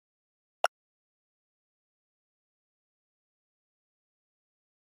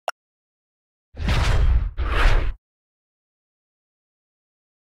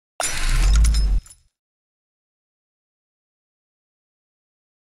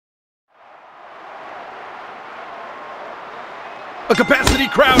A capacity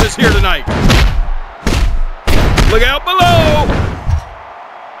crowd is here tonight. Look out below!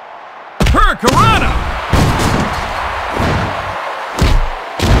 Hurricanrana!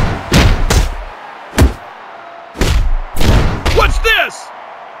 What's this?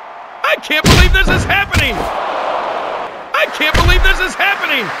 I can't believe this is happening! I can't believe this is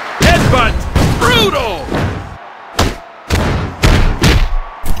happening! Headbutt! Brutal!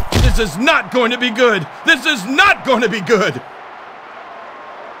 This is not going to be good! This is not going to be good!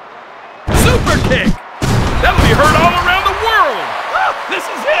 Super kick! That'll be heard all around the world! This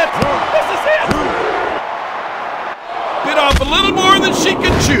is it! This is it! Bit off a little more than she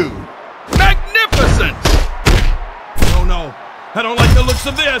can chew. Magnificent! Oh no, I don't like the looks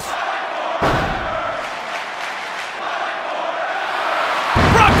of this.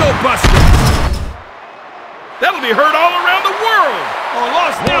 Bronco Buster! That'll be heard all around the world! Oh, a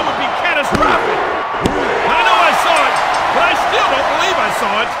loss now would be catastrophic. I know I saw it, but I still don't believe I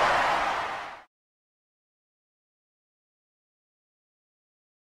saw it.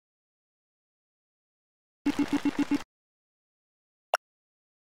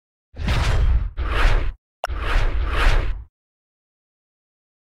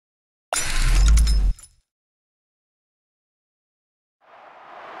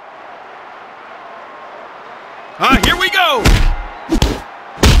 Here we go!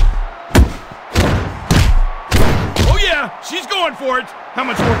 Oh yeah, she's going for it. How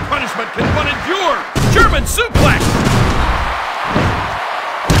much more punishment can one endure? German suplex!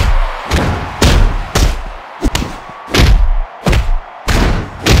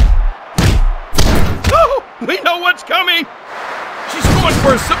 Oh, we know what's coming! She's going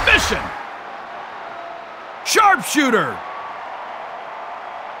for a submission! Sharpshooter!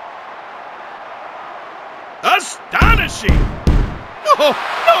 Astonishing! Oh,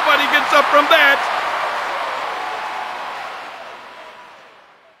 nobody gets up from that!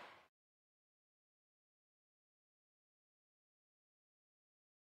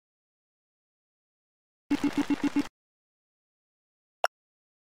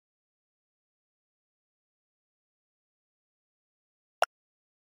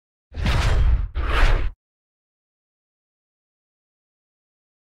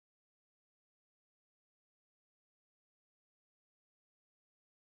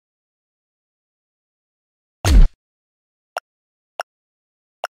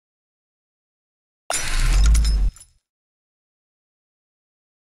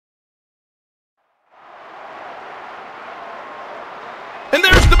 And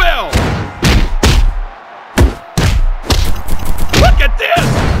there's the bell! Look at this!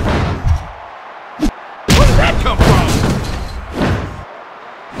 Where did that come from?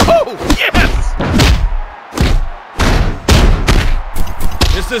 Oh, yes!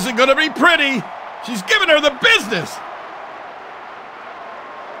 This isn't gonna be pretty. She's giving her the business.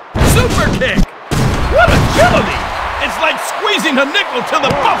 Super kick! What agility! It's like squeezing a nickel till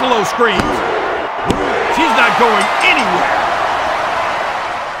the buffalo screams. She's not going anywhere.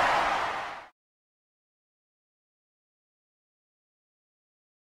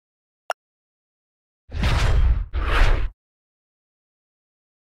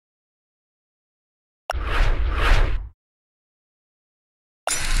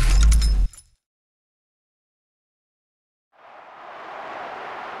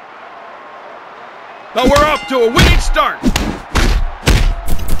 But we're off to a winning start.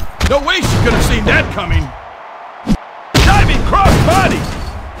 No way she could have seen that coming. Diving crossbody.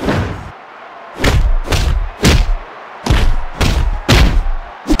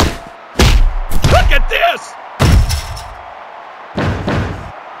 Look at this!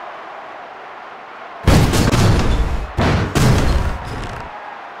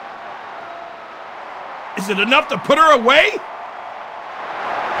 Is it enough to put her away?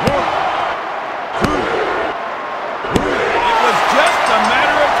 Just a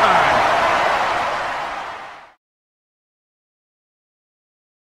matter of time.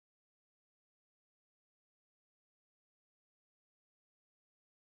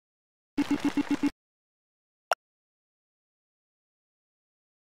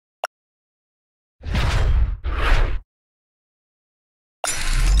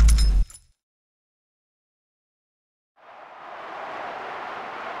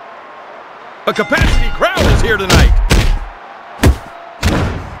 A capacity crowd is here tonight.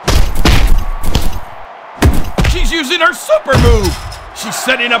 She's using her super move. She's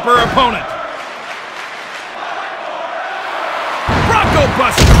setting up her opponent. Bronco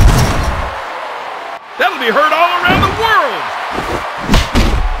Buster. That'll be heard all around the world.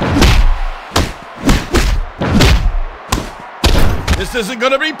 This isn't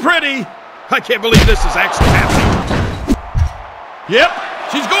going to be pretty. I can't believe this is actually happening. Yep,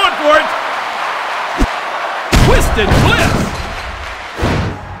 she's going for it. Twisted bliss.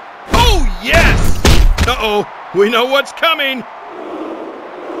 Oh, yes! Uh-oh, we know what's coming.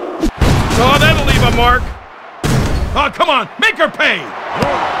 Oh, that'll leave a mark. Oh, come on, make her pay.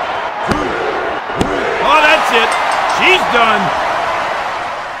 Oh, that's it. She's done.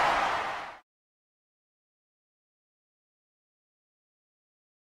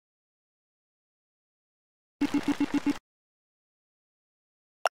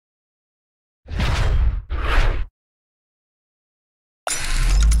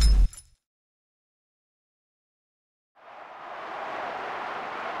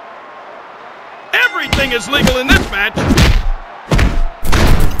 Everything is legal in this match.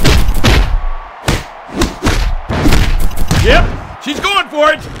 Yep, she's going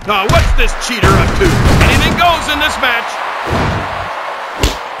for it. Oh, what's this cheater up to? Anything goes in this match.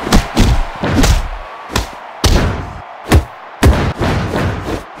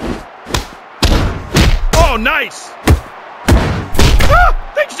 Oh, nice.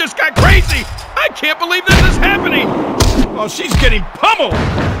 Ah, things just got crazy. I can't believe this is happening. Oh, she's getting pummeled.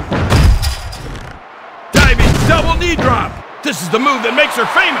 Diving double knee drop. This is the move that makes her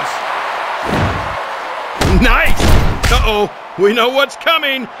famous. Nice. Uh-oh, we know what's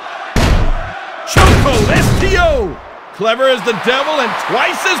coming. Chokehold STO. Clever as the devil and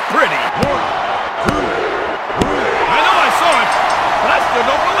twice as pretty. I know I saw it, but I still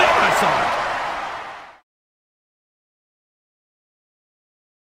don't believe I saw it.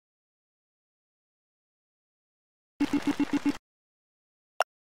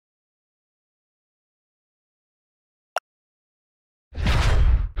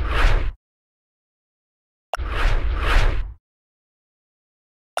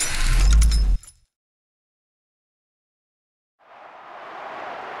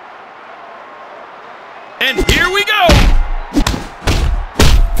 And here we go.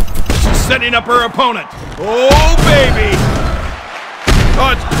 She's setting up her opponent. Oh, baby.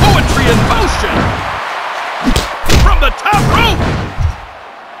 Oh, it's poetry in motion. From the top rope.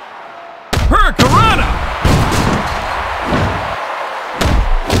 Hurricanrana.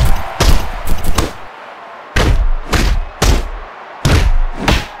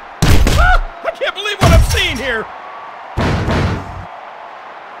 Ah, I can't believe what I'm seeing here.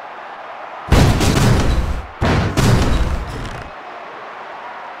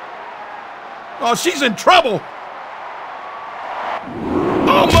 Oh, she's in trouble.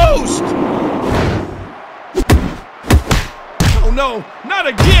 Almost. Oh, no, not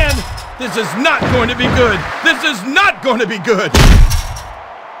again. This is not going to be good. This is not going to be good.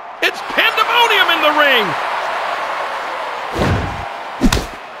 It's pandemonium in the ring.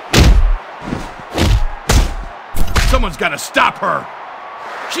 Someone's got to stop her.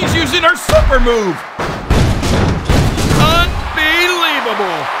 She's using her super move.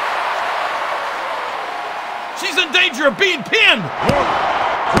 Unbelievable. She's in danger of being pinned.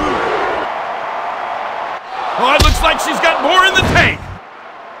 Oh, it looks like she's got more in the tank.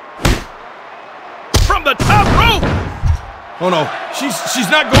 From the top rope. Oh, no. She's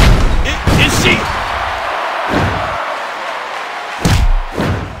not going... Is she...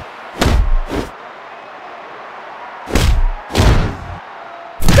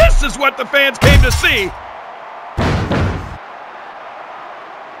 This is what the fans came to see.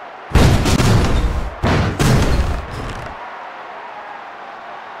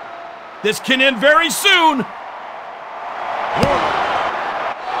 This can end very soon.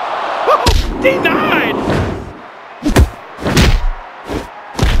 Oh, denied.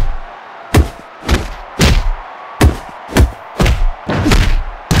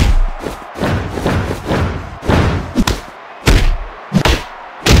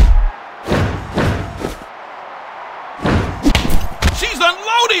 She's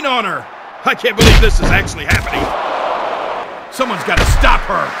unloading on her. I can't believe this is actually happening. Someone's got to stop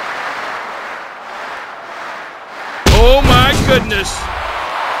her. Oh my goodness.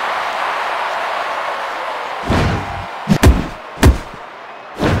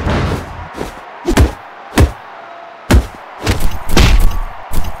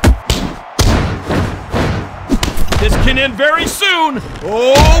 This can end very soon.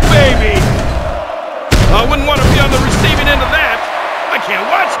 Oh, baby. I wouldn't want to be on the receiving end of that. I can't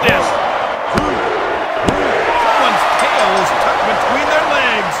watch this. Someone's tail is tucked between